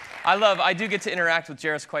I do get to interact with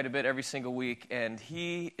Jairus quite a bit every single week, and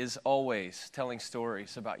he is always telling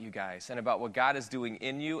stories about you guys and about what God is doing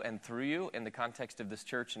in you and through you in the context of this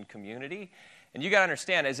church and community. And you got to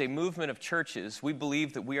understand, as a movement of churches, we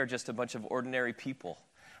believe that we are just a bunch of ordinary people,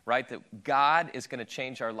 right? That God is going to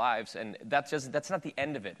change our lives, and that's not the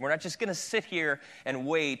end of it. We're not just going to sit here and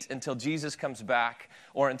wait until Jesus comes back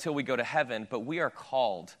or until we go to heaven, but we are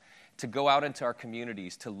called to go out into our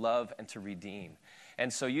communities, to love and to redeem.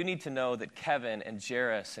 And so you need to know that Kevin and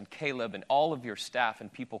Jairus and Caleb and all of your staff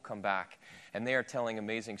and people come back, and they are telling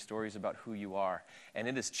amazing stories about who you are. And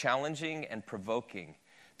it is challenging and provoking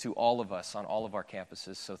to all of us on all of our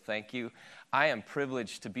campuses, so thank you. I am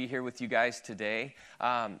privileged to be here with you guys today.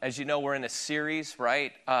 As you know, we're in a series,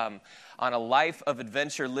 right, on a life of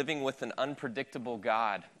adventure, living with an unpredictable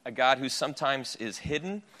God, a God who sometimes is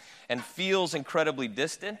hidden and feels incredibly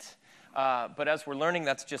distant, but as we're learning,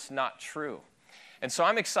 that's just not true. And so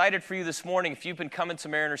I'm excited for you this morning. If you've been coming to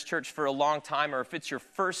Mariners Church for a long time, or if it's your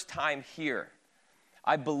first time here,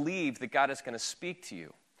 I believe that God is going to speak to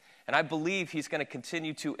you. And I believe he's going to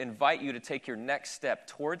continue to invite you to take your next step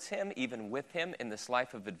towards him, even with him in this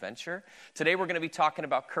life of adventure. Today we're going to be talking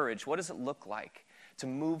about courage. What does it look like to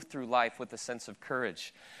move through life with a sense of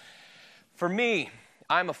courage? For me,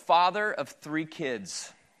 I'm a father of 3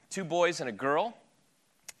 kids, 2 boys and a girl.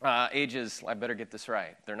 Ages, I better get this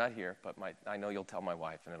right. They're not here, but I know you'll tell my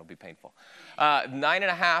wife, and it'll be painful.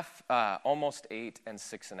 9.5, almost 8, and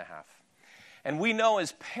 6.5. And we know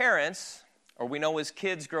as parents, or we know as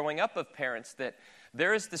kids growing up of parents, that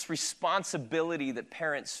there is this responsibility that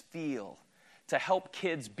parents feel to help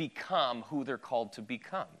kids become who they're called to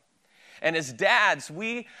become. And as dads,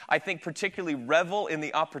 we, I think, particularly revel in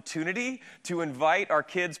the opportunity to invite our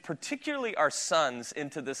kids, particularly our sons,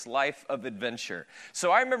 into this life of adventure.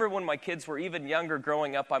 So I remember when my kids were even younger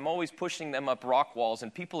growing up, I'm always pushing them up rock walls,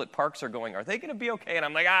 and people at parks are going, "Are they going to be okay?" And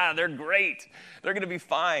I'm like, they're great. They're going to be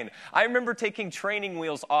fine. I remember taking training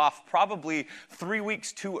wheels off probably 3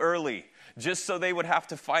 weeks too early, just so they would have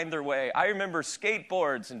to find their way. I remember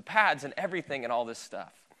skateboards and pads and everything and all this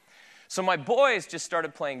stuff. So my boys just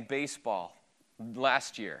started playing baseball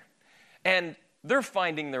last year, and they're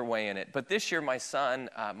finding their way in it. But this year, my son,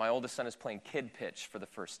 my oldest son, is playing kid pitch for the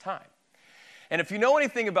first time. And if you know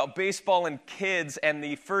anything about baseball and kids and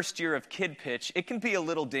the first year of kid pitch, it can be a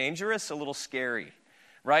little dangerous, a little scary,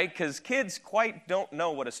 right? Because kids quite don't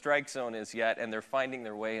know what a strike zone is yet, and they're finding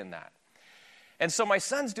their way in that. And so my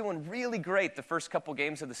son's doing really great the first couple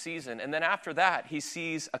games of the season, and then after that, he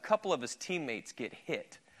sees a couple of his teammates get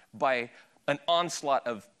hit by an onslaught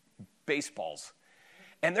of baseballs.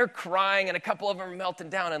 And they're crying, and a couple of them are melting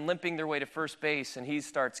down and limping their way to first base, and he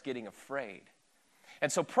starts getting afraid.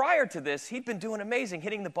 And so prior to this, he'd been doing amazing,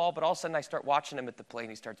 hitting the ball, but all of a sudden I start watching him at the plate,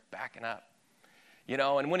 and he starts backing up.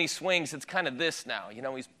 And when he swings, it's kind of this now.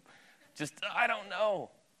 He's just, I don't know.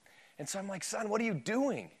 And so I'm like, "Son, what are you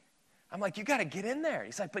doing?" I'm like, "You got to get in there."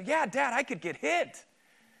 He's like, "But yeah, Dad, I could get hit."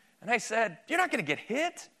 And I said, "You're not going to get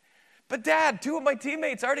hit." "But Dad, 2 of my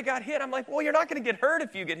teammates already got hit." I'm like, "Well, you're not going to get hurt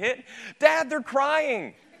if you get hit." "Dad, they're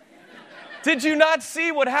crying. Did you not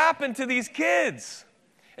see what happened to these kids?"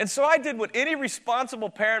 And so I did what any responsible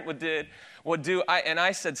parent would do.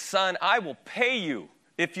 I said, "Son, I will pay you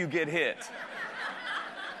if you get hit.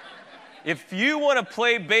 If you want to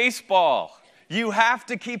play baseball, you have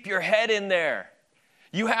to keep your head in there.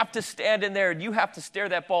 You have to stand in there, and you have to stare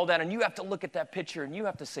that ball down, and you have to look at that pitcher, and you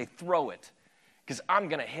have to say, 'Throw it,' because I'm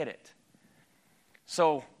going to hit it."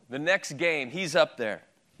 So the next game, he's up there,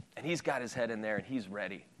 and he's got his head in there, and he's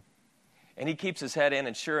ready. And he keeps his head in,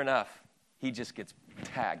 and sure enough, he just gets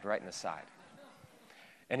tagged right in the side.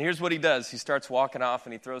 And here's what he does. He starts walking off,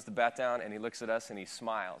 and he throws the bat down, and he looks at us, and he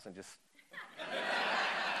smiles, and just,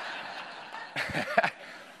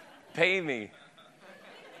 "Pay me.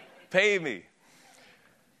 Pay me."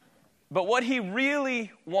 But what he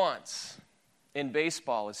really wants in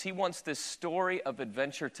baseball is he wants this story of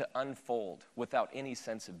adventure to unfold without any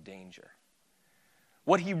sense of danger.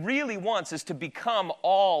 What he really wants is to become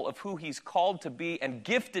all of who he's called to be and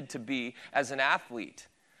gifted to be as an athlete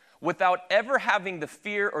without ever having the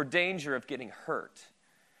fear or danger of getting hurt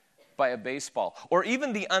by a baseball or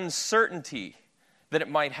even the uncertainty that it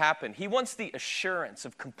might happen. He wants the assurance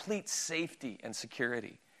of complete safety and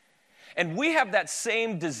security. And we have that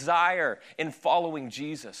same desire in following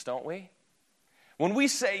Jesus, don't we? When we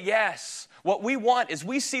say yes, what we want is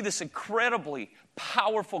we see this incredibly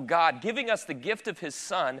powerful God giving us the gift of his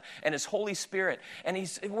Son and his Holy Spirit. And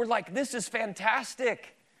we're like, "This is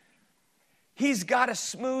fantastic. He's got to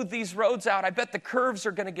smooth these roads out. I bet the curves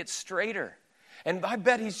are going to get straighter." And I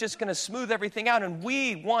bet he's just going to smooth everything out. And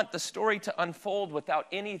we want the story to unfold without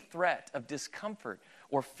any threat of discomfort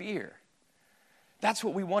or fear. That's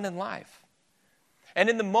what we want in life. And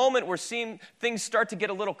in the moment where things start to get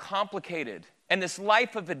a little complicated, and this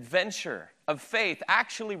life of adventure, of faith,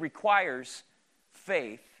 actually requires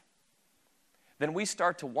faith, then we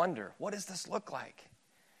start to wonder, what does this look like?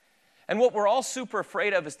 And what we're all super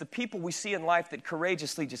afraid of is the people we see in life that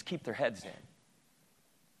courageously just keep their heads in.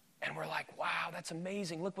 And we're like, wow, that's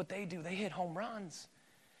amazing. Look what they do. They hit home runs.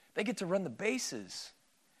 They get to run the bases.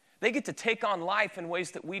 They get to take on life in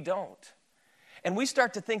ways that we don't. And we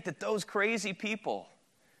start to think that those crazy people,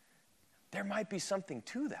 there might be something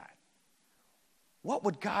to that. What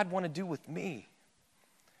would God want to do with me?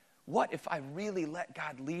 What if I really let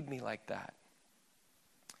God lead me like that?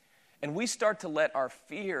 And we start to let our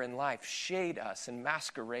fear in life shade us and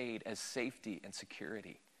masquerade as safety and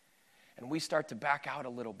security. And we start to back out a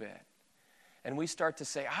little bit. And we start to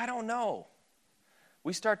say, I don't know.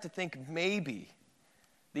 We start to think maybe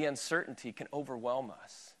the uncertainty can overwhelm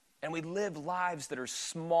us. And we live lives that are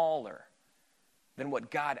smaller than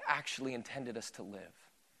what God actually intended us to live.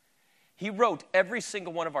 He wrote every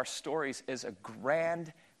single one of our stories as a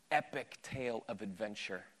grand, epic tale of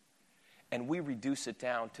adventure. And we reduce it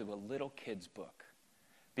down to a little kid's book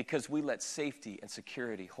because we let safety and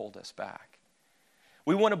security hold us back.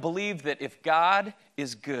 We want to believe that if God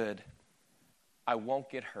is good, I won't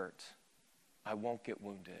get hurt. I won't get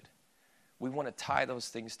wounded. We want to tie those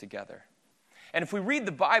things together. And if we read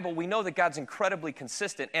the Bible, we know that God's incredibly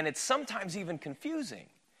consistent, and it's sometimes even confusing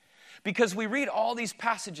because we read all these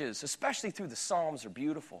passages, especially through the Psalms, are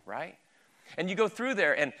beautiful, right? And you go through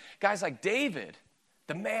there, and guys like David,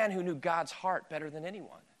 the man who knew God's heart better than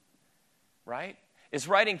anyone, right, is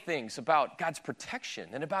writing things about God's protection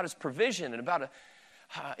and about his provision and about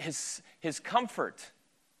his comfort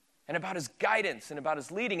and about his guidance and about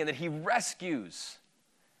his leading and that he rescues.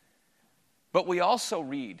 But we also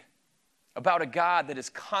read about a God that is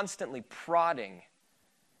constantly prodding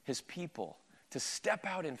his people to step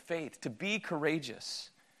out in faith, to be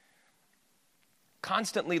courageous,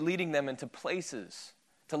 constantly leading them into places,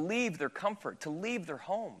 to leave their comfort, to leave their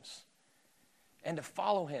homes, and to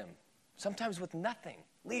follow him, sometimes with nothing.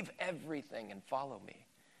 Leave everything and follow me.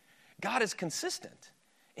 God is consistent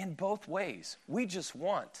in both ways. We just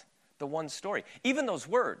want the one story. Even those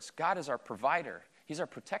words, God is our provider, he's our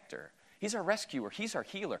protector, he's our rescuer, he's our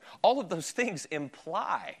healer. All of those things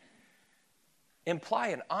imply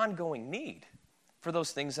an ongoing need for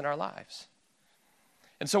those things in our lives.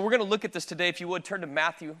 And so we're going to look at this today. If you would, turn to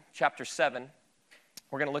Matthew chapter 7.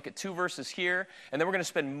 We're going to look at 2 verses here, and then we're going to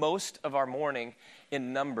spend most of our morning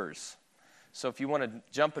in Numbers. So if you want to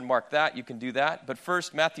jump and mark that, you can do that. But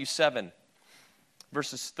first, Matthew 7,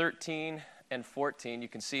 verses 13 and 14. You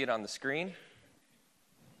can see it on the screen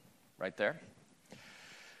right there.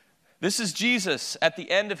 This is Jesus at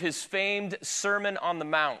the end of his famed Sermon on the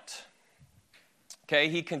Mount. Okay,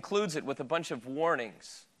 he concludes it with a bunch of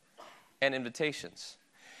warnings and invitations.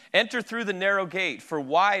 Enter through the narrow gate, for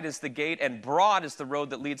wide is the gate and broad is the road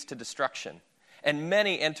that leads to destruction. And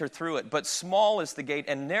many enter through it, but small is the gate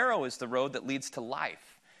and narrow is the road that leads to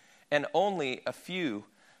life. And only a few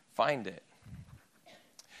find it.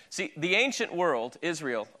 See, the ancient world,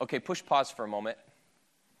 Israel, okay, push pause for a moment.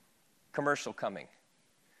 Commercial coming.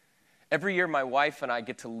 Every year my wife and I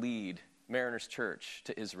get to lead Mariners Church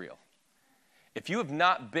to Israel. If you have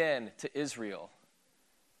not been to Israel,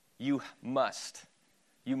 you must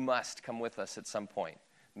come with us at some point.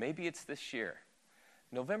 Maybe it's this year.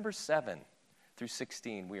 November 7 through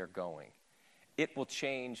 16, we are going. It will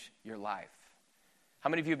change your life. How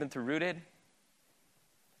many of you have been through Rooted?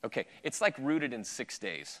 Okay, it's like Rooted in 6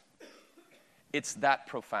 days. It's that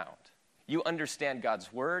profound. You understand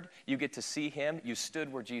God's word. You get to see him. You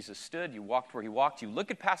stood where Jesus stood. You walked where he walked. You look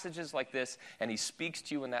at passages like this, and he speaks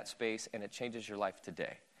to you in that space, and it changes your life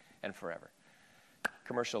today and forever.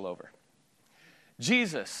 Commercial over.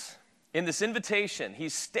 Jesus, in this invitation,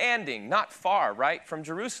 he's standing not far, right, from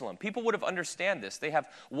Jerusalem. People would have understand this. They have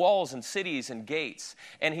walls and cities and gates,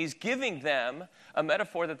 and he's giving them a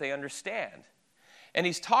metaphor that they understand. And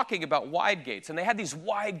he's talking about wide gates, and they had these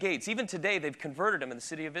wide gates. Even today, they've converted them in the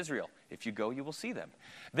city of Israel. If you go, you will see them.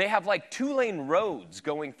 They have like 2-lane roads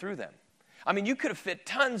going through them. I mean, you could have fit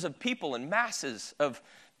tons of people and masses of,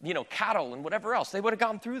 cattle and whatever else. They would have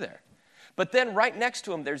gone through there. But then right next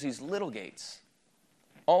to them, there's these little gates.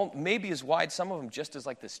 All maybe as wide, some of them just as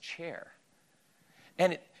like this chair.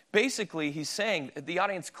 And basically, he's saying, the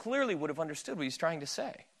audience clearly would have understood what he's trying to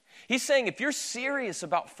say. He's saying, if you're serious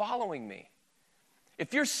about following me,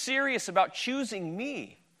 if you're serious about choosing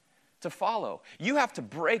me to follow, you have to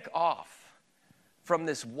break off from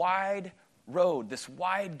this wide road, this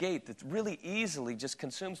wide gate that really easily just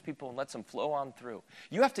consumes people and lets them flow on through.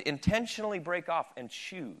 You have to intentionally break off and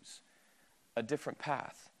choose a different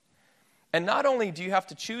path. And not only do you have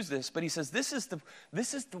to choose this, but he says this is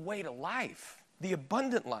the way to life, the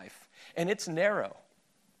abundant life, and it's narrow.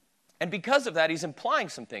 And because of that, he's implying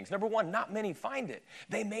some things. Number one, not many find it.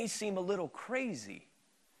 They may seem a little crazy,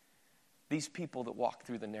 these people that walk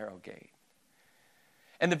through the narrow gate.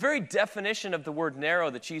 And the very definition of the word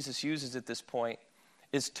narrow that Jesus uses at this point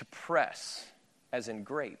is to press, as in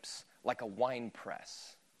grapes, like a wine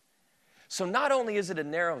press. So not only is it a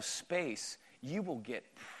narrow space, you will get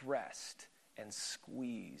pressed and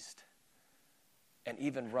squeezed and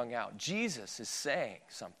even wrung out. Jesus is saying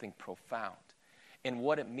something profound in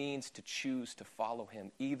what it means to choose to follow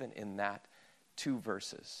him, even in that 2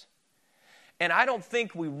 verses. And I don't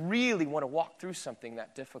think we really want to walk through something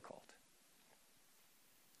that difficult.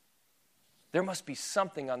 There must be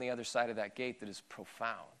something on the other side of that gate that is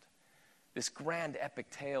profound. This grand epic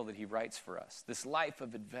tale that he writes for us, this life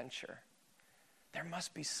of adventure. There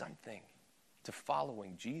must be something to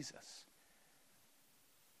following Jesus,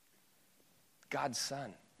 God's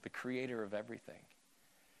Son, the creator of everything.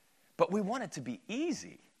 But we want it to be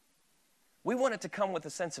easy. We want it to come with a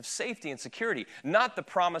sense of safety and security, not the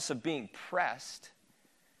promise of being pressed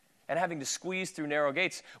and having to squeeze through narrow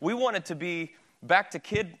gates. We want it to be, back to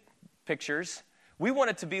kid pictures, we want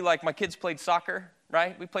it to be like my kids played soccer,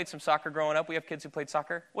 right? We played some soccer growing up. We have kids who played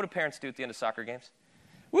soccer. What do parents do at the end of soccer games?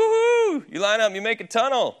 Woohoo! You line up, you make a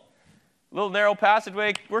tunnel. Little narrow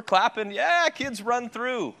passageway, we're clapping. Yeah, kids run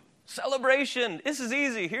through. Celebration. This is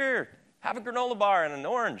easy. Here, have a granola bar and an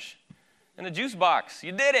orange and a juice box.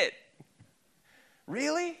 You did it.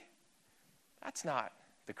 Really? That's not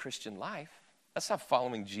the Christian life. That's not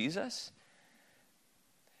following Jesus.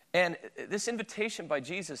 And this invitation by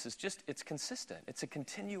Jesus is it's consistent. It's a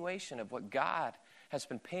continuation of what God has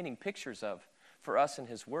been painting pictures of for us in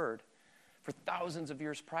his word for thousands of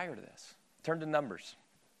years prior to this. Turn to Numbers,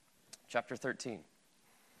 chapter 13.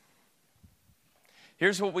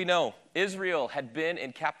 Here's what we know. Israel had been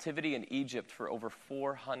in captivity in Egypt for over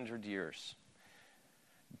 400 years.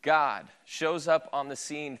 God shows up on the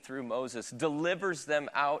scene through Moses, delivers them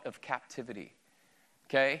out of captivity.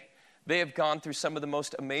 Okay? They have gone through some of the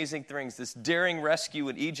most amazing things. This daring rescue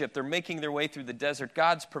in Egypt. They're making their way through the desert.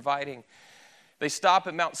 God's providing. They stop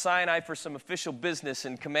at Mount Sinai for some official business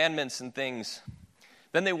and commandments and things.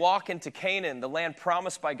 Then they walk into Canaan, the land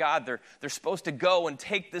promised by God. They're supposed to go and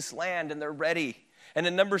take this land, and they're ready. And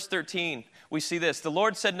in Numbers 13, we see this. The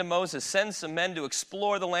Lord said to Moses, send some men to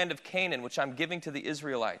explore the land of Canaan, which I'm giving to the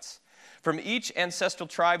Israelites. From each ancestral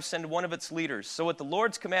tribe, send one of its leaders. So at the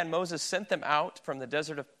Lord's command, Moses sent them out from the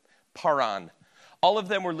desert of Paran. All of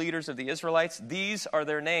them were leaders of the Israelites. These are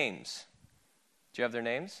their names. Do you have their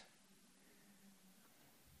names?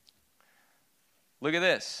 Look at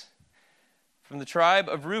this. From the tribe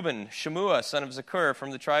of Reuben, Shemua, son of Zakur.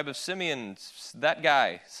 From the tribe of Simeon, that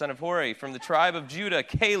guy, son of Hori. From the tribe of Judah,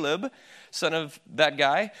 Caleb, son of that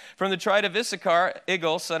guy. From the tribe of Issachar,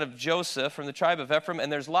 Igal, son of Joseph. From the tribe of Ephraim. And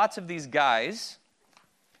there's lots of these guys.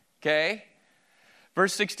 Okay?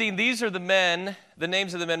 Verse 16, these are the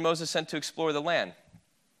names of the men Moses sent to explore the land.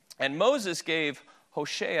 And Moses gave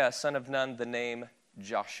Hoshea, son of Nun, the name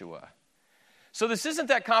Joshua. So this isn't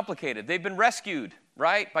that complicated. They've been rescued,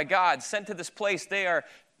 right, by God, sent to this place. They are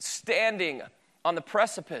standing on the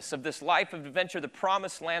precipice of this life of adventure, the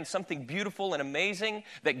promised land, something beautiful and amazing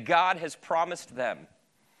that God has promised them.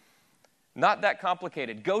 Not that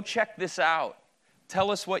complicated. Go check this out.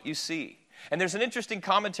 Tell us what you see. And there's an interesting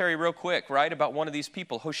commentary real quick, right, about one of these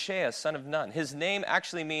people, Hoshea, son of Nun. His name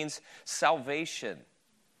actually means salvation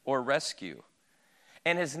or rescue.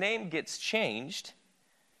 And his name gets changed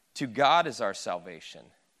to God is our salvation.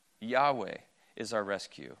 Yahweh is our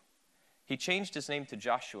rescue. He changed his name to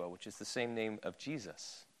Joshua, which is the same name of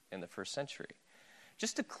Jesus in the first century.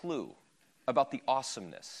 Just a clue about the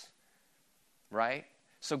awesomeness, right?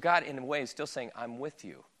 So God, in a way, is still saying, I'm with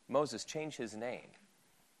you. Moses, change his name.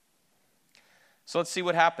 So let's see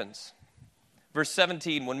what happens. Verse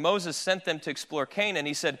 17, when Moses sent them to explore Canaan,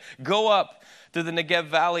 he said, go up to the Negev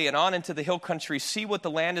Valley and on into the hill country, see what the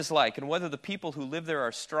land is like and whether the people who live there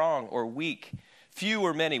are strong or weak, few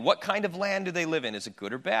or many. What kind of land do they live in? Is it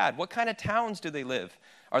good or bad? What kind of towns do they live?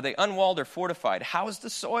 Are they unwalled or fortified? How is the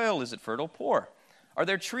soil? Is it fertile or poor? Are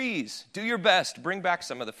there trees? Do your best. Bring back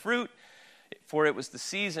some of the fruit, for it was the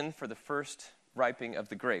season for the first ripening of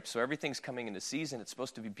the grapes. So everything's coming into season. It's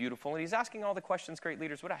supposed to be beautiful. And he's asking all the questions great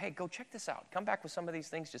leaders would. Hey, go check this out. Come back with some of these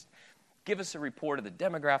things. Just give us a report of the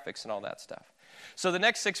demographics and all that stuff. So the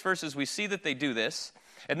next 6 verses, we see that they do this.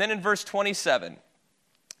 And then in verse 27,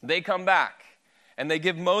 They come back, and they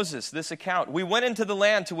give Moses this account. We went into the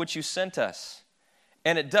land to which you sent us,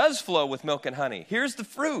 and it does flow with milk and honey. Here's the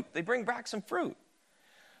fruit. They bring back some fruit.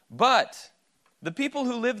 But the people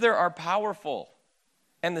who live there are powerful,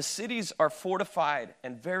 and the cities are fortified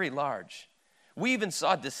and very large. We even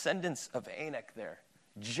saw descendants of Anak there,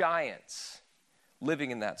 giants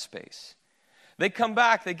living in that space. They come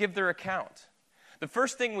back, they give their account. The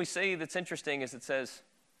first thing we see that's interesting is it says,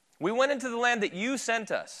 we went into the land that you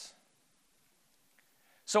sent us.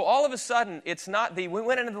 So all of a sudden, it's not we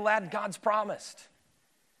went into the land God's promised.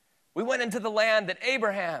 We went into the land that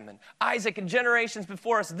Abraham and Isaac and generations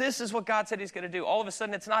before us, this is what God said he's going to do. All of a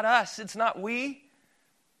sudden, it's not us, it's not we,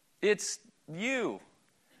 it's you.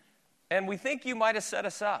 And we think you might have set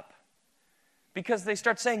us up. Because they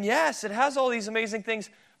start saying, yes, it has all these amazing things,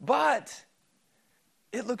 but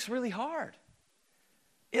it looks really hard.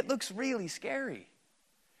 It looks really scary.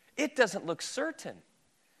 It doesn't look certain.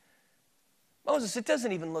 Moses, it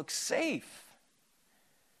doesn't even look safe.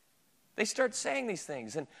 They start saying these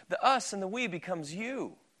things, and the us and the we becomes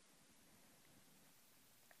you.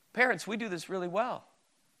 Parents, we do this really well.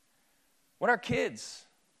 When our kids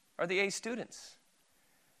are the A students,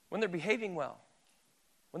 when they're behaving well,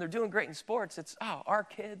 when they're doing great in sports, it's, our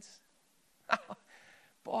kids.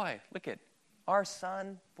 Boy, look at our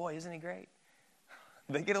son. Boy, isn't he great?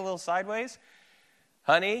 They get a little sideways.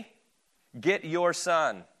 Honey, get your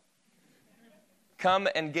son. Come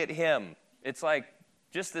and get him. It's like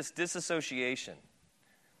just this disassociation.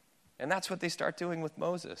 And that's what they start doing with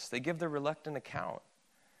Moses. They give their reluctant account.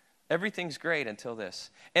 Everything's great until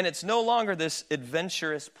this. And it's no longer this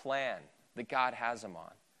adventurous plan that God has them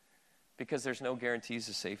on, because there's no guarantees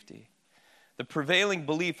of safety. The prevailing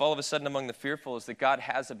belief all of a sudden among the fearful is that God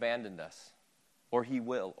has abandoned us, or he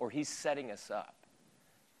will, or he's setting us up.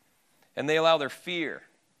 And they allow their fear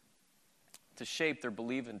to shape their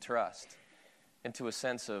belief and trust into a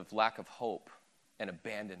sense of lack of hope and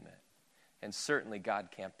abandonment. And certainly God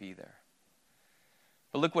can't be there.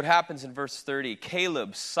 But look what happens in verse 30.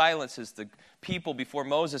 Caleb silences the people before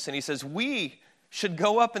Moses, and he says, we should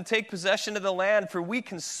go up and take possession of the land, for we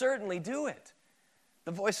can certainly do it.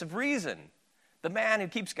 The voice of reason, the man who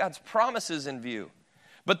keeps God's promises in view.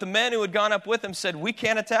 But the men who had gone up with him said, we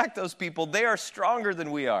can't attack those people. They are stronger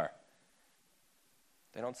than we are.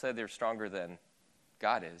 They don't say they're stronger than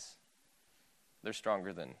God is. They're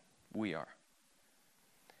stronger than we are.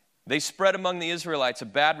 They spread among the Israelites a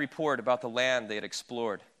bad report about the land they had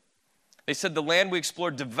explored. They said, the land we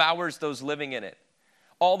explored devours those living in it.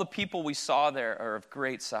 All the people we saw there are of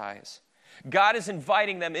great size. God is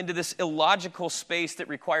inviting them into this illogical space that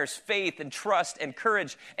requires faith and trust and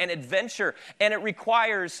courage and adventure, and it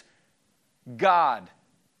requires God.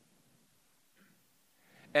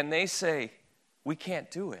 And they say, we can't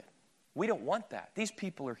do it. We don't want that. These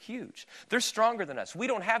people are huge. They're stronger than us. We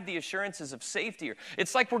don't have the assurances of safety.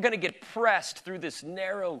 It's like we're going to get pressed through this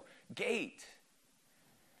narrow gate.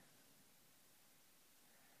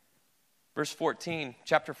 Verse 14,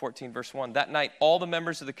 chapter 14, verse 1. That night, all the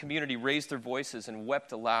members of the community raised their voices and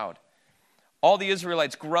wept aloud. All the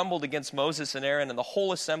Israelites grumbled against Moses and Aaron, and the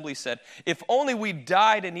whole assembly said, if only we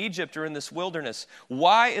died in Egypt or in this wilderness.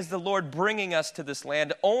 Why is the Lord bringing us to this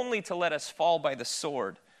land only to let us fall by the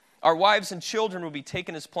sword? Our wives and children will be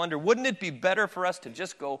taken as plunder. Wouldn't it be better for us to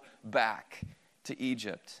just go back to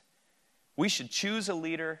Egypt? We should choose a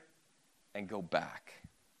leader and go back.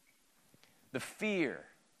 The fear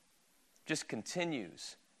just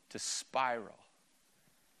continues to spiral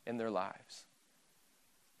in their lives.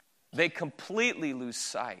 They completely lose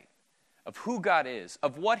sight of who God is,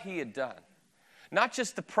 of what he had done. Not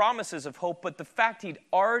just the promises of hope, but the fact he'd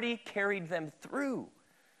already carried them through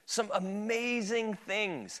some amazing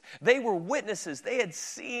things. They were witnesses. They had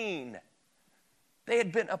seen. They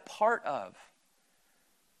had been a part of.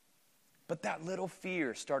 But that little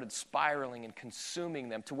fear started spiraling and consuming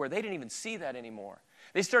them to where they didn't even see that anymore.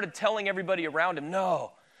 They started telling everybody around him,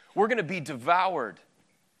 no, we're going to be devoured.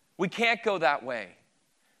 We can't go that way.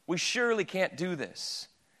 We surely can't do this.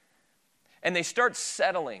 And they start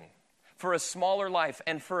settling for a smaller life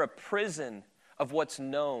and for a prison of what's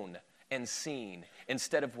known and seen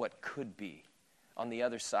instead of what could be on the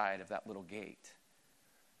other side of that little gate.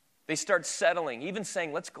 They start settling, even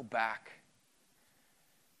saying, let's go back.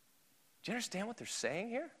 Do you understand what they're saying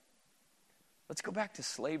here? Let's go back to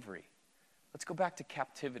slavery. Let's go back to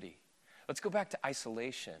captivity. Let's go back to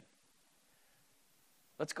isolation.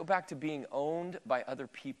 Let's go back to being owned by other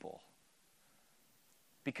people.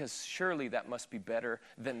 Because surely that must be better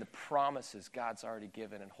than the promises God's already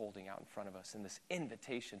given and holding out in front of us in this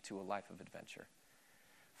invitation to a life of adventure.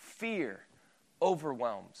 Fear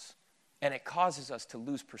overwhelms And it causes us to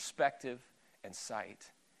lose perspective and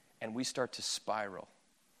sight, and we start to spiral.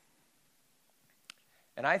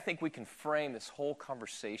 And I think we can frame this whole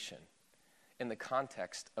conversation in the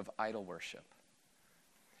context of idol worship.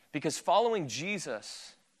 Because following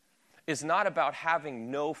Jesus is not about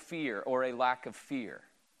having no fear or a lack of fear.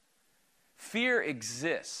 Fear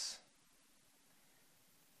exists.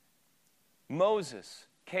 Moses,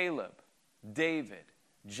 Caleb, David,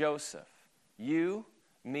 Joseph, you,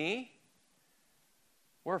 me,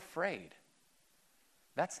 we're afraid.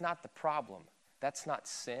 That's not the problem. That's not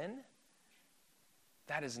sin.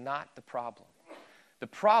 That is not the problem. The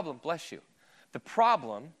problem, bless you, the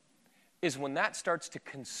problem is when that starts to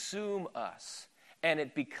consume us and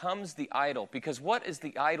it becomes the idol. Because what is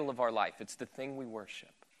the idol of our life? It's the thing we worship.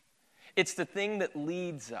 It's the thing that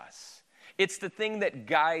leads us. It's the thing that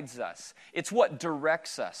guides us. It's what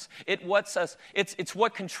directs us. It's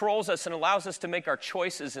what controls us and allows us to make our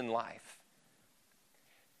choices in life.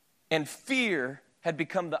 And fear had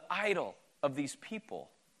become the idol of these people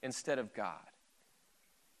instead of God.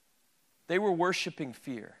 They were worshiping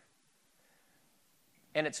fear.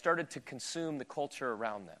 And it started to consume the culture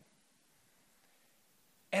around them.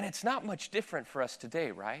 And it's not much different for us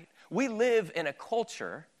today, right? We live in a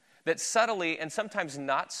culture that subtly, and sometimes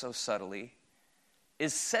not so subtly,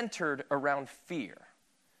 is centered around fear.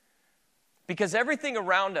 Because everything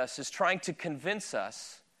around us is trying to convince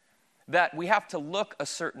us that we have to look a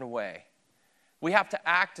certain way. We have to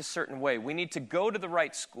act a certain way. We need to go to the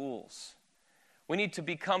right schools. We need to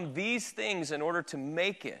become these things in order to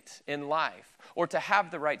make it in life, or to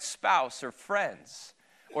have the right spouse or friends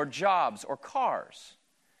or jobs or cars.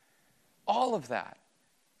 All of that.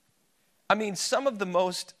 I mean, some of the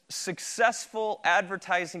most successful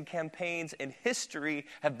advertising campaigns in history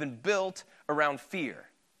have been built around fear.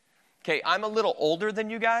 Okay, I'm a little older than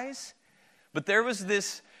you guys, but there was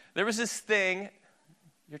this thing.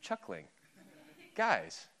 You're chuckling.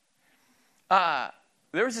 Guys.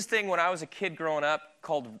 There was this thing when I was a kid growing up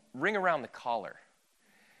called Ring Around the Collar.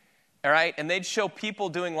 All right? And they'd show people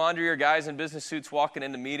doing laundry or guys in business suits walking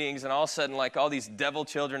into meetings, and all of a sudden, like, all these devil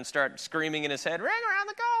children start screaming in his head, ring around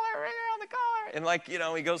the collar, ring around the collar. And, like,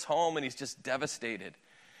 he goes home and he's just devastated.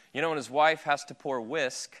 And his wife has to pour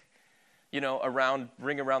whisk, ring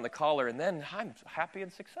around the collar, and then I'm happy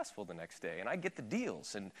and successful the next day, and I get the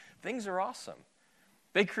deals, and things are awesome.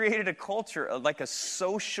 They created a culture, like a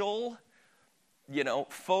social,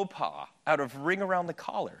 faux pas out of ring around the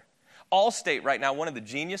collar. Allstate right now, one of the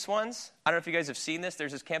genius ones. I don't know if you guys have seen this.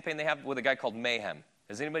 There's this campaign they have with a guy called Mayhem.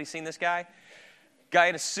 Has anybody seen this guy? Guy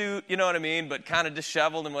in a suit, you know what I mean, but kind of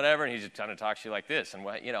disheveled and whatever, and he just kind of talks to you like this, and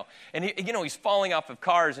and he's falling off of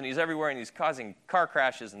cars, and he's everywhere, and he's causing car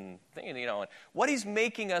crashes, and and what he's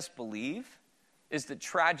making us believe is that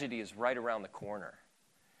tragedy is right around the corner,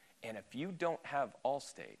 and if you don't have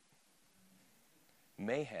Allstate,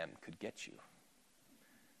 mayhem could get you.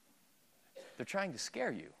 They're trying to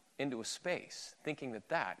scare you into a space, thinking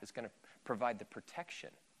that is going to provide the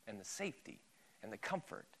protection and the safety and the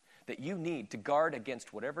comfort that you need to guard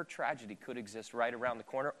against whatever tragedy could exist right around the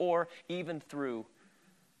corner or even through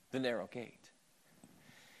the narrow gate.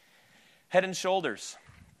 Head and Shoulders,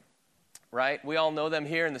 right? We all know them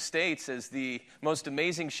here in the States as the most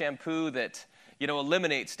amazing shampoo that,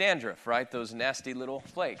 eliminates dandruff, right? Those nasty little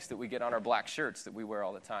flakes that we get on our black shirts that we wear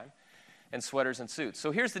all the time, and sweaters and suits.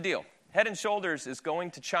 So here's the deal. Head and Shoulders is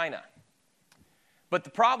going to China. But the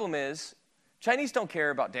problem is, Chinese don't care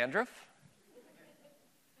about dandruff.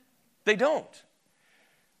 They don't.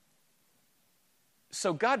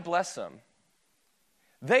 So God bless them.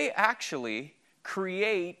 They actually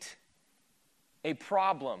create a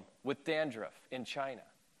problem with dandruff in China.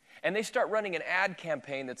 And they start running an ad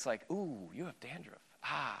campaign that's like, ooh, you have dandruff.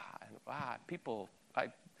 People,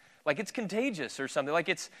 like it's contagious or something. Like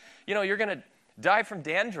it's, you're going to die from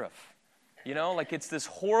dandruff. Like it's this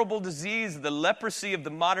horrible disease, the leprosy of the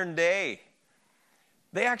modern day.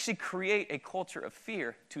 They actually create a culture of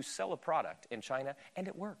fear to sell a product in China, and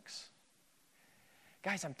it works.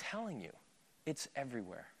 Guys, I'm telling you, it's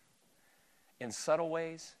everywhere. In subtle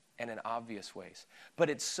ways and in obvious ways. But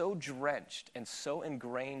it's so drenched and so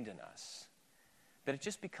ingrained in us that it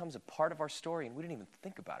just becomes a part of our story, and we didn't even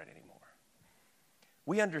think about it anymore.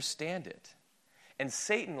 We understand it, and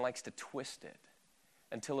Satan likes to twist it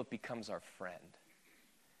until it becomes our friend.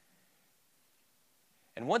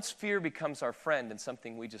 And once fear becomes our friend and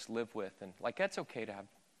something we just live with, and that's okay to have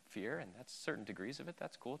fear, and that's certain degrees of it,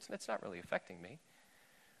 that's cool. It's not really affecting me.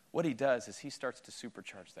 What he does is he starts to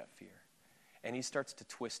supercharge that fear, and he starts to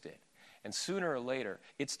twist it. And sooner or later,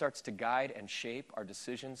 it starts to guide and shape our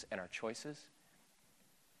decisions and our choices.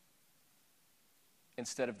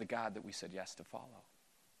 instead of the God that we said yes to follow.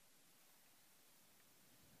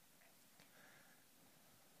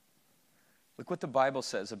 Look what the Bible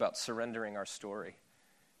says about surrendering our story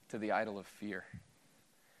to the idol of fear.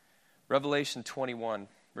 Revelation 21,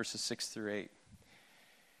 verses 6 through 8.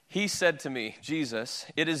 He said to me, Jesus,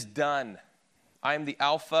 it is done. I am the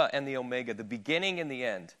Alpha and the Omega, the beginning and the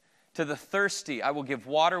end. To the thirsty I will give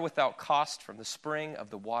water without cost from the spring of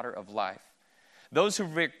the water of life. Those who are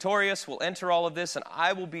victorious will enter all of this, and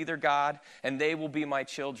I will be their God, and they will be my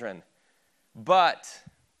children. But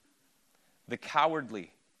the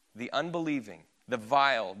cowardly, the unbelieving, the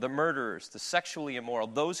vile, the murderers, the sexually immoral,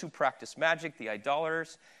 those who practice magic, the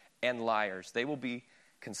idolaters, and liars, they will be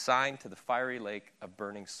consigned to the fiery lake of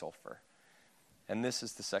burning sulfur. And this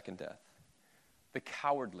is the second death. The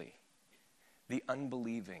cowardly, the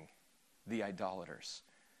unbelieving, the idolaters.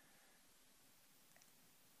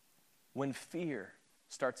 When fear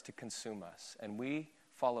starts to consume us and we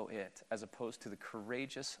follow it as opposed to the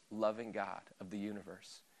courageous, loving God of the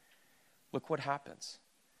universe, look what happens.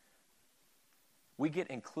 We get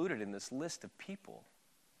included in this list of people.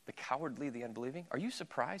 The cowardly, the unbelieving. Are you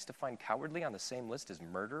surprised to find cowardly on the same list as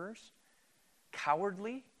murderers?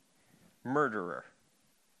 Cowardly, murderer.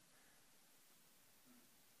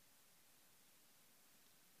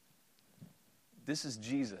 This is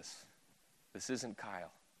Jesus. This isn't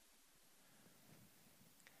Kyle.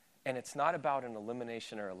 And it's not about an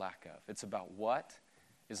elimination or a lack of. It's about what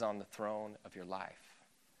is on the throne of your life.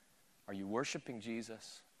 Are you worshiping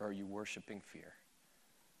Jesus or are you worshiping fear?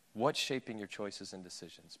 What's shaping your choices and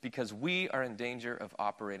decisions? Because we are in danger of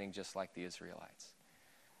operating just like the Israelites,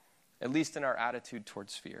 at least in our attitude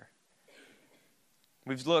towards fear.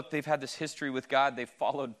 We've looked, they've had this history with God. They've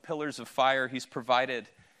followed pillars of fire. He's provided.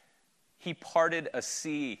 He parted a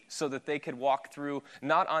sea so that they could walk through,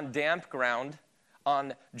 not on damp ground,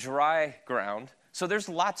 on dry ground. So there's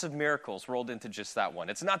lots of miracles rolled into just that one.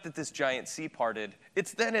 It's not that this giant sea parted.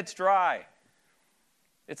 It's dry.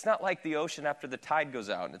 It's not like the ocean after the tide goes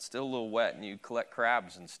out and it's still a little wet and you collect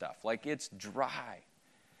crabs and stuff. Like, it's dry.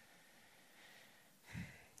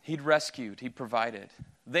 He'd rescued. He provided.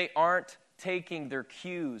 They aren't taking their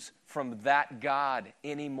cues from that God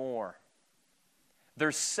anymore.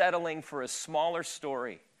 They're settling for a smaller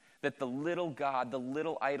story that the little God, the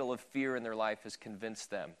little idol of fear in their life has convinced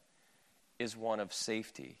them is one of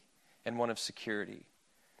safety and one of security.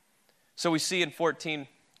 So we see in 14,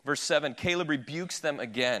 verse 7, Caleb rebukes them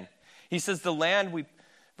again. He says,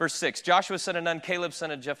 verse 6, Joshua son of Nun, Caleb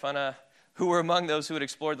son of Jephunneh, who were among those who had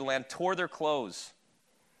explored the land, tore their clothes.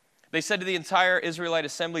 They said to the entire Israelite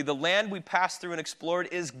assembly, the land we passed through and explored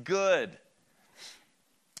is good.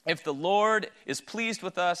 If the Lord is pleased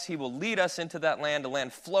with us, he will lead us into that land, a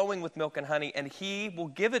land flowing with milk and honey, and he will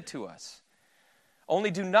give it to us. Only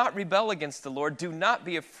do not rebel against the Lord. Do not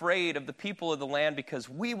be afraid of the people of the land, because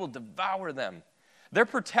we will devour them. Their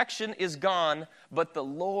protection is gone, but the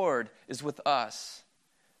Lord is with us.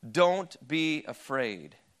 Don't be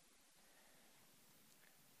afraid.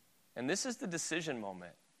 And this is the decision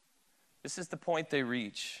moment. This is the point they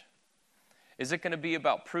reach. Is it going to be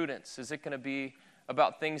about prudence? Is it going to be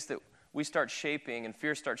about things that we start shaping and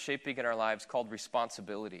fear starts shaping in our lives called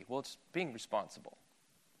responsibility? Well, it's being responsible.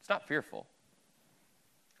 It's not fearful.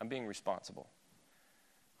 I'm being responsible.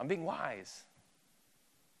 I'm being wise.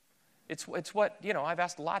 It's what, I've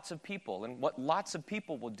asked lots of people, and what lots of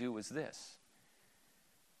people will do is this.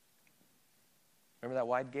 Remember that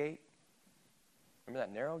wide gate? Remember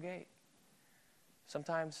that narrow gate?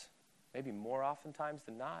 Sometimes, maybe more oftentimes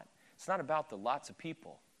than not, it's not about the lots of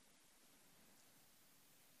people.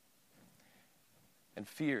 And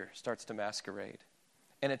fear starts to masquerade.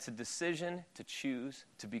 And it's a decision to choose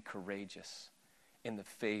to be courageous in the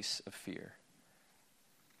face of fear.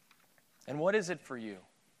 And what is it for you?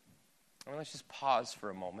 Let's just pause for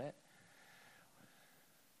a moment.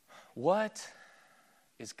 What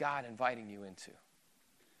is God inviting you into?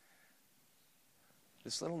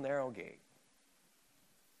 This little narrow gate.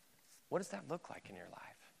 What does that look like in your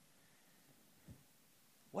life?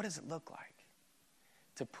 What does it look like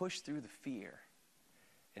to push through the fear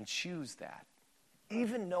and choose that,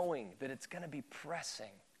 even knowing that it's going to be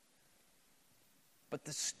pressing, but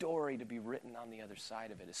the story to be written on the other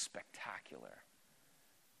side of it is spectacular?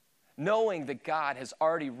 Knowing that God has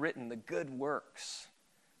already written the good works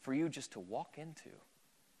for you just to walk into.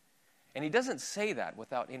 And he doesn't say that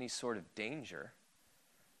without any sort of danger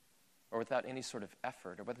or without any sort of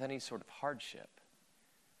effort or with any sort of hardship.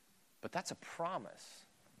 But that's a promise.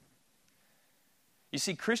 You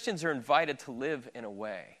see, Christians are invited to live in a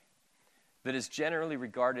way that is generally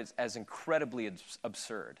regarded as incredibly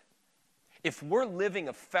absurd. If we're living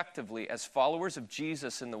effectively as followers of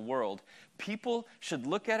Jesus in the world, people should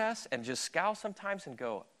look at us and just scowl sometimes and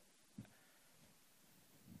go,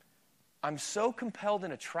 I'm so compelled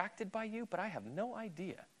and attracted by you, but I have no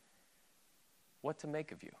idea what to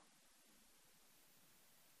make of you.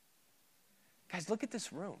 Guys, look at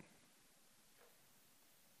this room.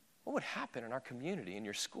 What would happen in our community, in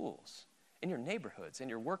your schools, in your neighborhoods, in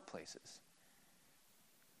your workplaces,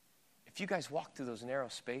 if you guys walked through those narrow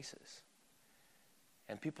spaces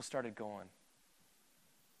and people started going,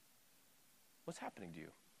 what's happening to you?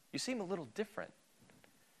 You seem a little different.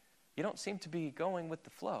 You don't seem to be going with the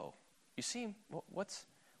flow. You seem, what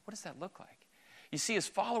does that look like? You see, as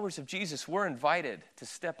followers of Jesus, we're invited to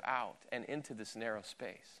step out and into this narrow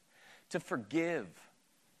space, to forgive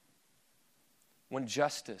when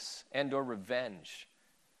justice and or revenge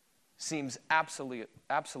seems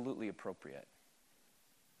absolutely appropriate,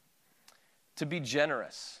 to be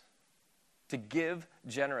generous, to give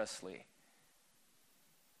generously,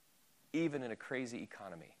 even in a crazy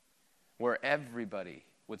economy where everybody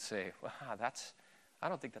would say, well, I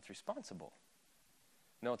don't think that's responsible.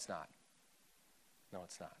 No, it's not. No,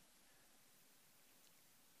 it's not.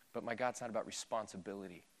 But my God's not about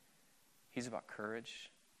responsibility. He's about courage.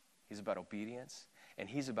 He's about obedience. And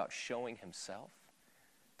he's about showing himself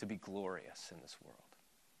to be glorious in this world.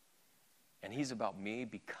 And he's about me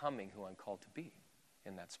becoming who I'm called to be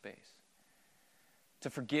in that space. To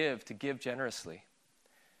forgive, to give generously.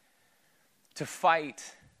 To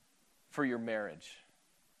fight for your marriage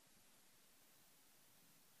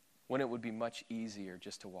when it would be much easier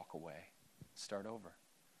just to walk away, start over.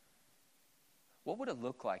 What would it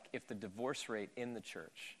look like if the divorce rate in the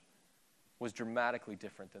church was dramatically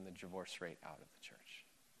different than the divorce rate out of the church?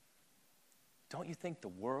 Don't you think the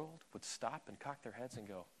world would stop and cock their heads and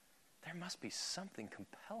go, there must be something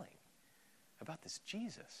compelling about this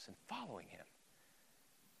Jesus and following him?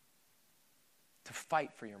 To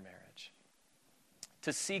fight for your marriage.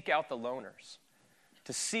 To seek out the loners.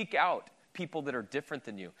 To seek out people that are different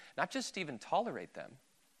than you. Not just even tolerate them,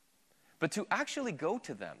 but to actually go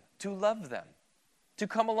to them, to love them, to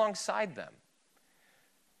come alongside them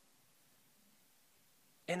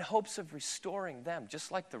in hopes of restoring them, just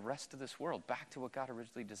like the rest of this world, back to what God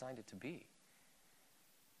originally designed it to be.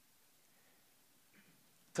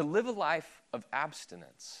 To live a life of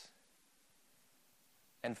abstinence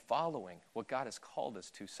and following what God has called us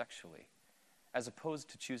to sexually, as opposed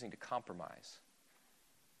to choosing to compromise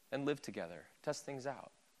and live together, test things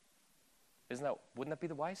out. Wouldn't that be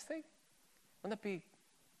the wise thing? Wouldn't that be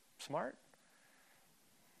smart?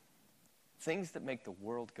 Things that make the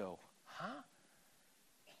world go, huh?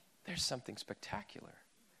 There's something spectacular.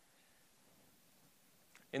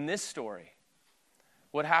 In this story,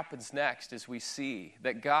 what happens next is we see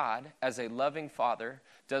that God, as a loving father,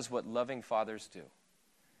 does what loving fathers do.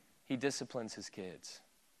 He disciplines his kids.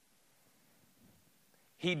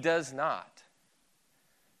 He does not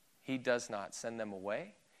send them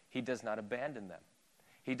away. He does not abandon them.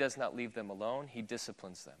 He does not leave them alone. He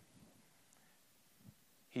disciplines them.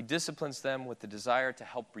 He disciplines them with the desire to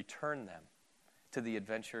help return them to the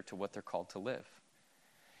adventure, to what they're called to live.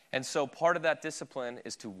 And so part of that discipline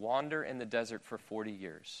is to wander in the desert for 40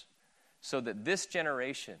 years so that this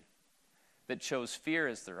generation that chose fear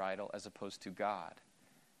as their idol as opposed to God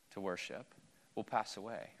to worship will pass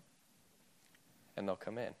away. And they'll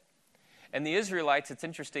come in. And the Israelites, it's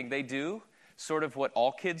interesting, they do sort of what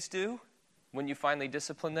all kids do when you finally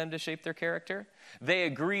discipline them to shape their character. They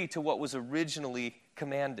agree to what was originally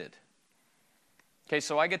commanded. Okay,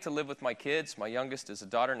 so I get to live with my kids. My youngest is a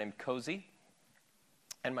daughter named Cozy,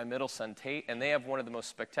 and my middle son Tate, and they have one of the most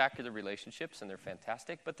spectacular relationships, and they're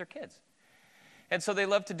fantastic, but they're kids. And so they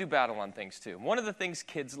love to do battle on things too. One of the things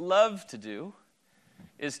kids love to do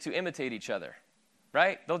is to imitate each other.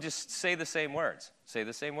 Right? They'll just say the same words. Say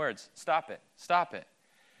the same words. Stop it. Stop it.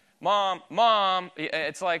 Mom.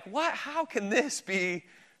 It's like, what? How can this be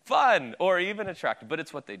fun or even attractive? But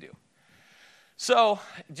it's what they do. So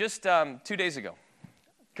just 2 days ago,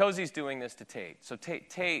 Cozy's doing this to Tate. So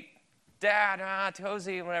Tate, Dad,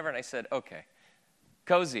 Cozy, whatever. And I said, okay,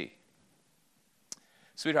 Cozy,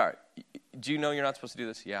 sweetheart, do you know you're not supposed to do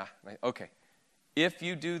this? Yeah. Okay. If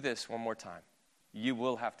you do this one more time, you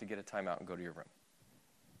will have to get a timeout and go to your room.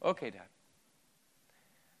 Okay, Dad.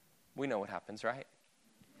 We know what happens, right?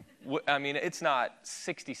 I mean, it's not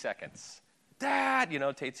 60 seconds. Dad,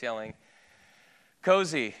 Tate's yelling.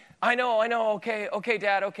 Cozy, I know, okay,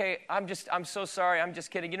 Dad, okay, I'm so sorry, I'm just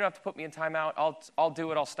kidding. You don't have to put me in timeout. I'll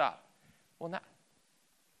do it, I'll stop. Well, now,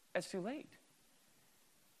 it's too late.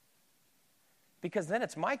 Because then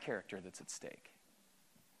it's my character that's at stake.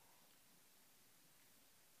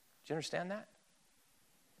 Do you understand that?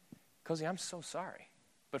 Cozy, I'm so sorry.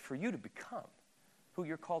 But for you to become who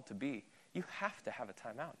you're called to be, you have to have a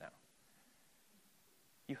timeout now.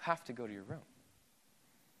 You have to go to your room.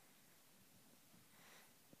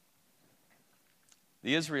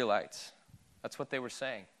 The Israelites, that's what they were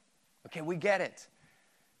saying. Okay, we get it.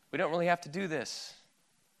 We don't really have to do this.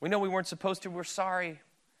 We know we weren't supposed to. We're sorry.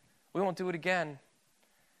 We won't do it again.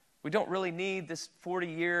 We don't really need this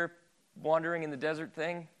 40-year wandering in the desert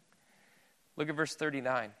thing. Look at verse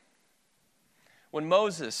 39. When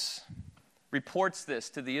Moses reports this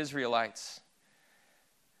to the Israelites,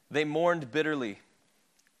 they mourned bitterly.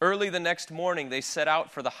 Early the next morning, they set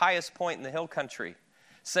out for the highest point in the hill country,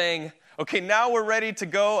 saying, okay, now we're ready to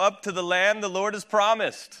go up to the land the Lord has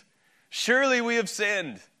promised. Surely we have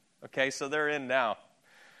sinned. Okay, so they're in now.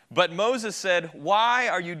 But Moses said, why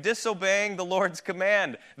are you disobeying the Lord's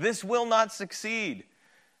command? This will not succeed.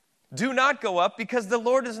 Do not go up because the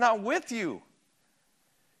Lord is not with you.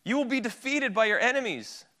 You will be defeated by your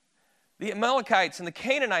enemies. The Amalekites and the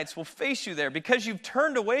Canaanites will face you there. Because you've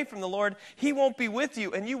turned away from the Lord, he won't be with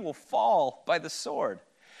you, and you will fall by the sword.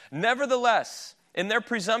 Nevertheless, in their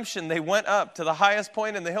presumption, they went up to the highest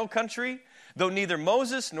point in the hill country, though neither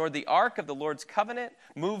Moses nor the ark of the Lord's covenant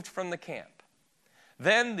moved from the camp.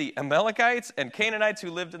 Then the Amalekites and Canaanites who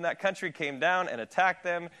lived in that country came down and attacked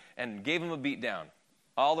them and gave them a beatdown,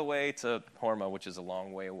 all the way to Hormah, which is a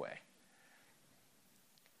long way away.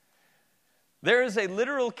 There is a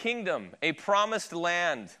literal kingdom, a promised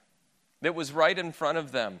land that was right in front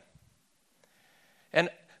of them. And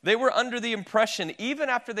they were under the impression, even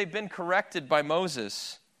after they've been corrected by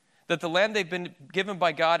Moses, that the land they've been given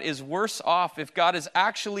by God is worse off if God is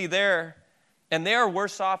actually there, and they are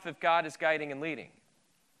worse off if God is guiding and leading.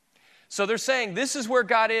 So they're saying, this is where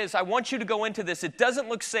God is. I want you to go into this. It doesn't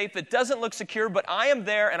look safe. It doesn't look secure, but I am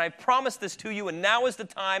there, and I promise this to you, and now is the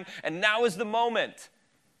time, and now is the moment.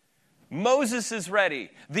 Moses is ready.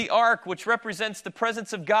 The ark, which represents the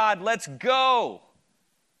presence of God, let's go.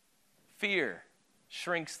 Fear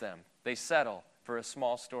shrinks them. They settle for a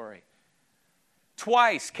small story.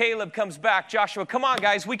 Twice, Caleb comes back. Joshua, come on,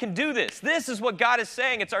 guys, we can do this. This is what God is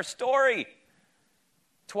saying. It's our story.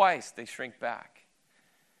 Twice, they shrink back.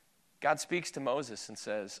 God speaks to Moses and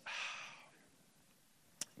says,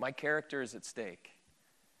 my character is at stake.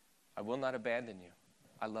 I will not abandon you.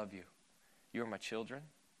 I love you. You are my children.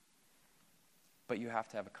 But you have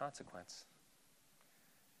to have a consequence.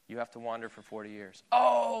 You have to wander for 40 years.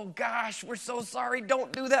 Oh, gosh, we're so sorry.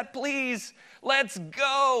 Don't do that, please. Let's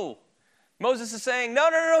go. Moses is saying, no,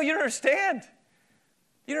 you don't understand.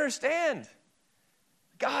 You don't understand.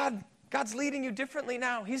 God's leading you differently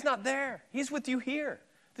now. He's not there. He's with you here.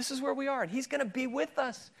 This is where we are, and he's going to be with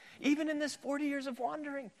us, even in this 40 years of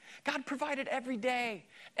wandering. God provided every day,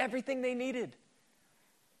 everything they needed.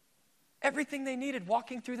 Everything they needed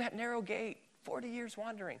walking through that narrow gate. 40 years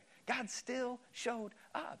wandering. God still showed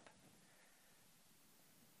up.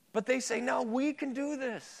 But they say, no, we can do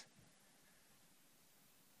this.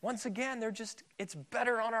 Once again, it's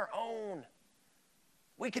better on our own.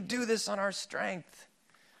 We could do this on our strength.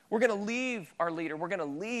 We're going to leave our leader. We're going to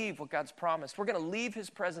leave what God's promised. We're going to leave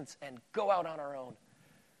his presence and go out on our own.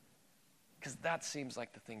 Because that seems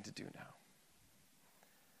like the thing to do now.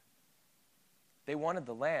 They wanted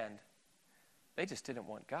the land. They just didn't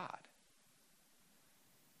want God.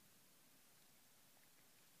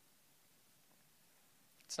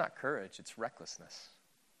 It's not courage, it's recklessness.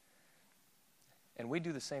 And we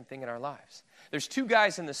do the same thing in our lives. There's two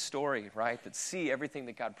guys in this story, right, that see everything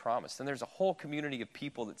that God promised. And there's a whole community of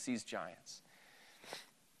people that sees giants.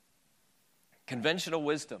 Conventional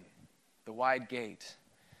wisdom, the wide gate.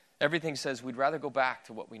 Everything says we'd rather go back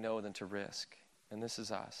to what we know than to risk. And this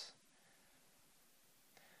is us.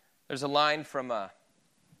 There's a line from a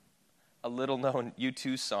little-known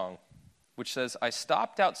U2 song, which says, I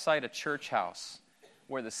stopped outside a church house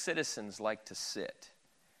where the citizens like to sit.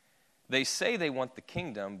 They say they want the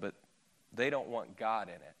kingdom, but they don't want God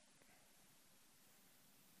in it.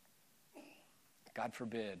 God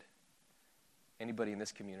forbid anybody in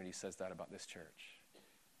this community says that about this church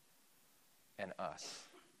and us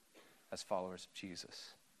as followers of Jesus.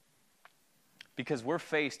 Because we're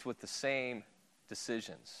faced with the same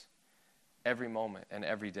decisions every moment and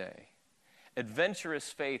every day. Adventurous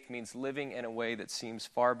faith means living in a way that seems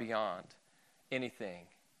far beyond anything,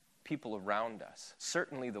 people around us,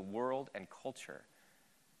 certainly the world and culture.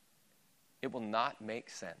 It will not make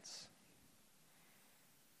sense.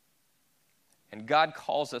 And God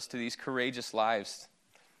calls us to these courageous lives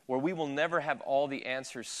where we will never have all the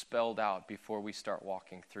answers spelled out before we start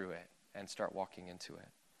walking through it and start walking into it.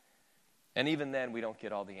 And even then, we don't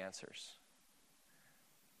get all the answers.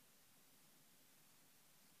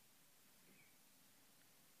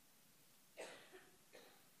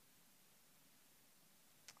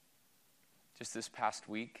 Just this past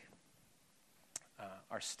week,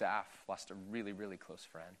 our staff lost a really, really close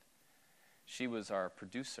friend. She was our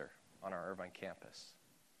producer on our Irvine campus,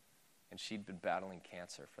 and she'd been battling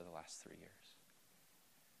cancer for the last 3 years.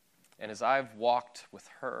 And as I've walked with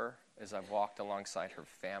her, as I've walked alongside her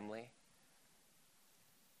family,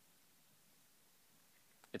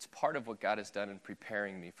 it's part of what God has done in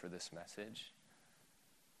preparing me for this message.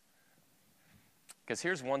 Because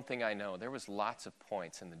here's one thing I know. There was lots of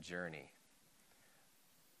points in the journey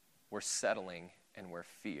where settling and where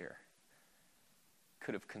fear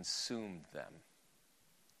could have consumed them.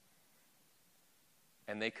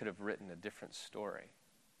 And they could have written a different story.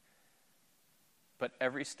 But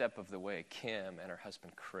every step of the way, Kim and her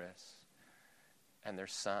husband Chris and their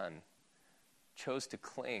son chose to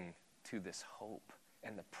cling to this hope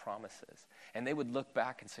and the promises. And they would look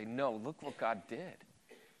back and say, no, look what God did.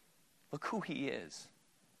 Look who he is.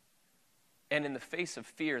 And in the face of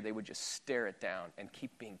fear, they would just stare it down and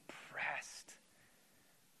keep being pressed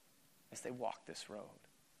as they walked this road.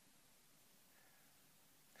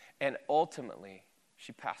 And ultimately,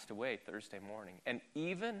 she passed away Thursday morning. And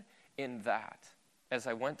even in that, as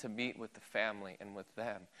I went to meet with the family and with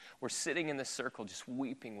them, we're sitting in this circle just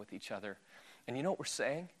weeping with each other. And you know what we're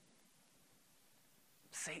saying?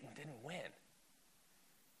 Satan didn't win.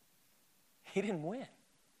 He didn't win.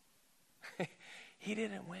 He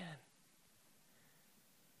didn't win.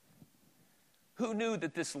 Who knew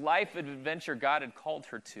that this life of adventure God had called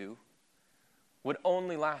her to would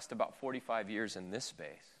only last about 45 years in this space?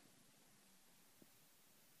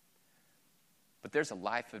 But there's a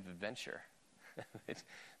life of adventure that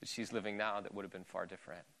she's living now that would have been far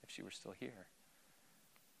different if she were still here.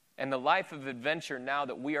 And the life of adventure now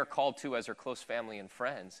that we are called to as her close family and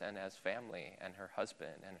friends, and as family and her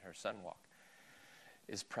husband and her son walk,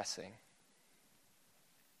 is pressing.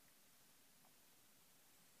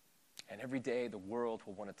 And every day the world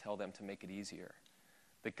will want to tell them to make it easier,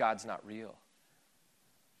 that God's not real,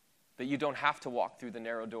 that you don't have to walk through the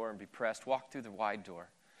narrow door and be pressed. Walk through the wide door.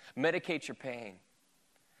 Medicate your pain.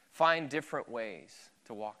 Find different ways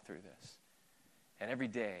to walk through this. And every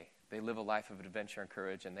day they live a life of adventure and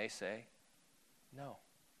courage, and they say, no,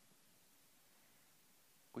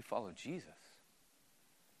 we follow Jesus.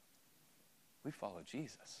 We follow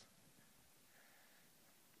Jesus.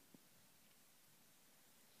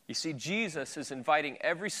 You see, Jesus is inviting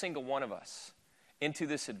every single one of us into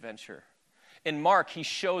this adventure. In Mark, he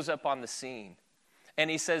shows up on the scene, and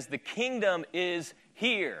he says, the kingdom is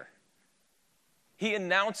here. He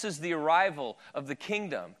announces the arrival of the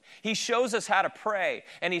kingdom. He shows us how to pray,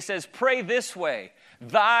 and he says, pray this way,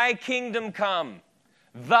 thy kingdom come,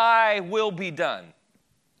 thy will be done.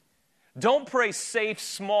 Don't pray safe,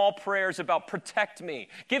 small prayers about protect me.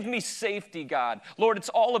 Give me safety, God. Lord, it's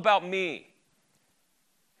all about me.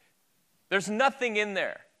 There's nothing in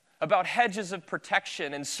there about hedges of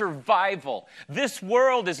protection and survival. This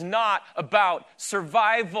world is not about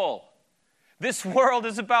survival. This world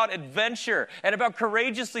is about adventure and about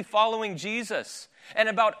courageously following Jesus and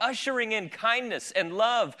about ushering in kindness and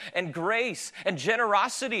love and grace and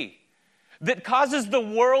generosity that causes the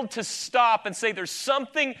world to stop and say there's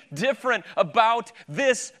something different about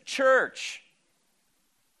this church.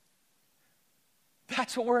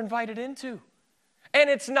 That's what we're invited into. And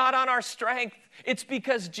it's not on our strength. It's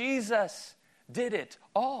because Jesus did it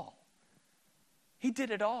all. He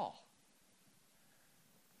did it all.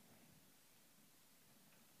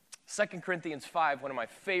 2 Corinthians 5, one of my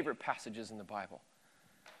favorite passages in the Bible.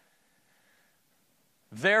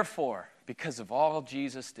 Therefore, because of all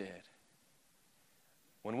Jesus did,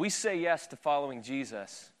 when we say yes to following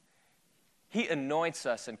Jesus, he anoints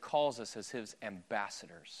us and calls us as his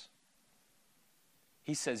ambassadors.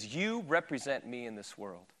 He says, you represent me in this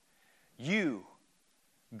world. You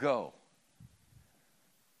go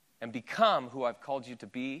and become who I've called you to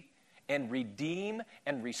be and redeem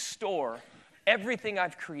and restore everything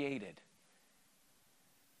I've created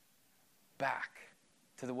back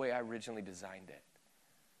to the way I originally designed it.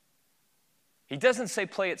 He doesn't say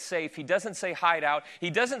play it safe. He doesn't say hide out. He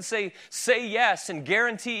doesn't say yes and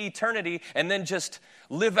guarantee eternity and then just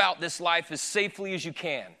live out this life as safely as you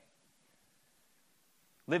can.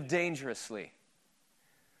 Live dangerously.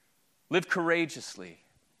 Live courageously.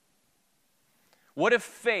 What if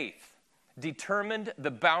faith determined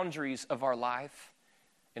the boundaries of our life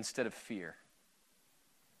instead of fear?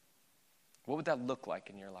 What would that look like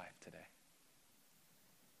in your life today?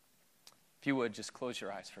 If you would, just close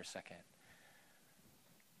your eyes for a second.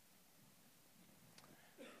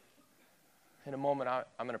 In a moment,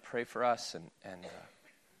 I'm going to pray for us, and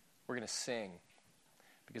we're going to sing,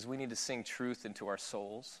 because we need to sing truth into our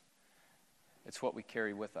souls. It's what we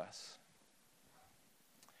carry with us.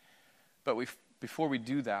 But before we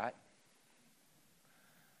do that,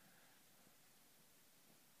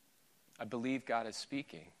 I believe God is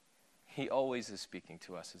speaking. He always is speaking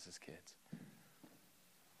to us as his kids.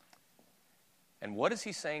 And what is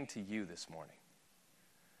he saying to you this morning?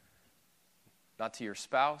 Not to your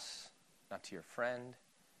spouse, not to your friend,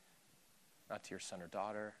 not to your son or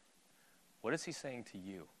daughter. What is he saying to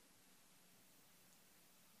you?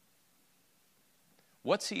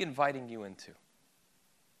 What's he inviting you into?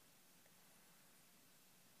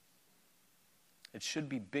 It should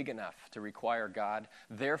be big enough to require God.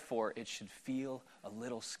 Therefore, it should feel a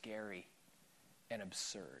little scary and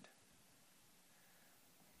absurd.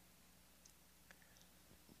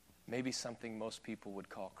 Maybe something most people would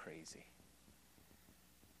call crazy.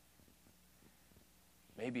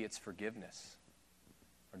 Maybe it's forgiveness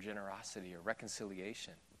or generosity or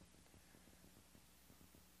reconciliation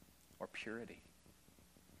or purity.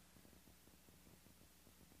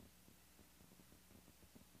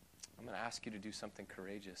 I'm going to ask you to do something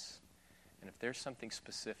courageous. And if there's something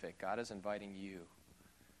specific God is inviting you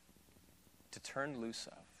to turn loose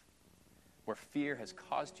of, where fear has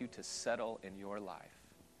caused you to settle in your life,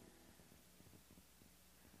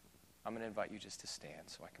 I'm going to invite you just to stand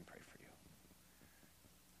so I can pray for you.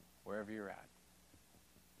 Wherever you're at.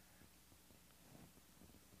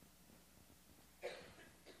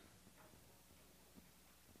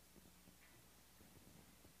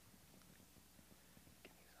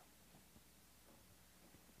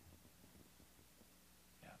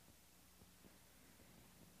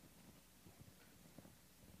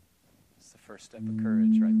 It's the first step of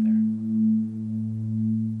courage right there.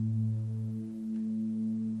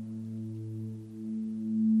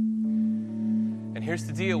 And here's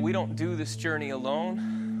the deal. We don't do this journey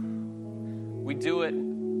alone. We do it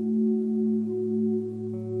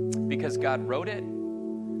because God wrote it,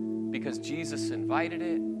 because Jesus invited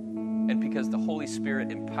it, and because the Holy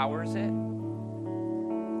Spirit empowers it.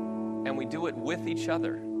 And we do it with each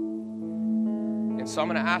other. And so I'm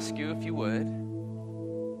going to ask you, if you would,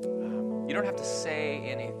 you don't have to say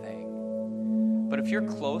anything, but if you're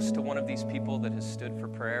close to one of these people that has stood for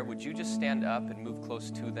prayer, would you just stand up and move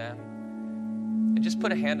close to them? And just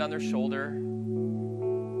put a hand on their shoulder.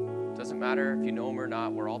 Doesn't matter if you know them or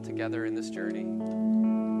not, we're all together in this journey.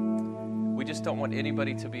 We just don't want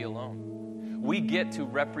anybody to be alone. We get to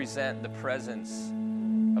represent the presence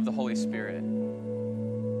of the Holy Spirit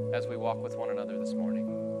as we walk with one another this morning.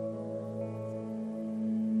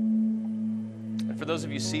 And for those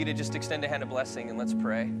of you seated, just extend a hand of blessing and let's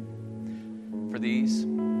pray for these.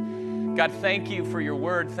 God, thank you for your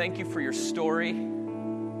word. Thank you for your story.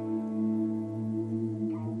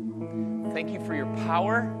 Thank you for your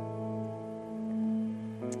power.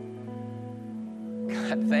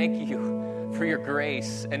 God, thank you for your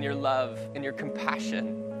grace and your love and your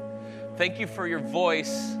compassion. Thank you for your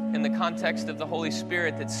voice in the context of the Holy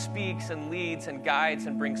Spirit that speaks and leads and guides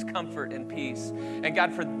and brings comfort and peace. And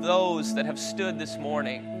God, for those that have stood this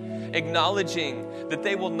morning, acknowledging that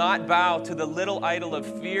they will not bow to the little idol of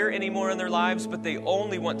fear anymore in their lives, but they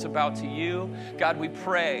only want to bow to you. God, we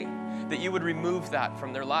pray that you would remove that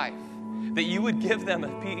from their life, that you would give them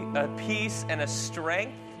a peace and a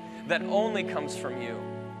strength that only comes from you.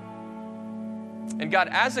 And God,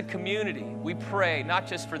 as a community, we pray not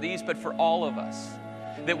just for these, but for all of us,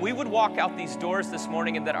 that we would walk out these doors this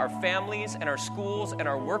morning and that our families and our schools and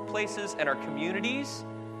our workplaces and our communities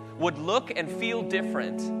would look and feel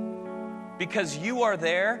different because you are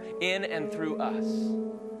there in and through us.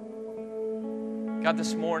 God,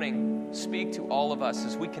 this morning, speak to all of us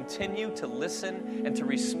as we continue to listen and to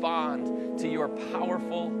respond to your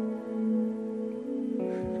powerful,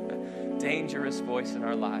 dangerous voice in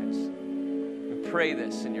our lives. We pray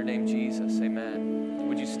this in your name, Jesus. Amen.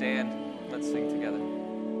 Would you stand?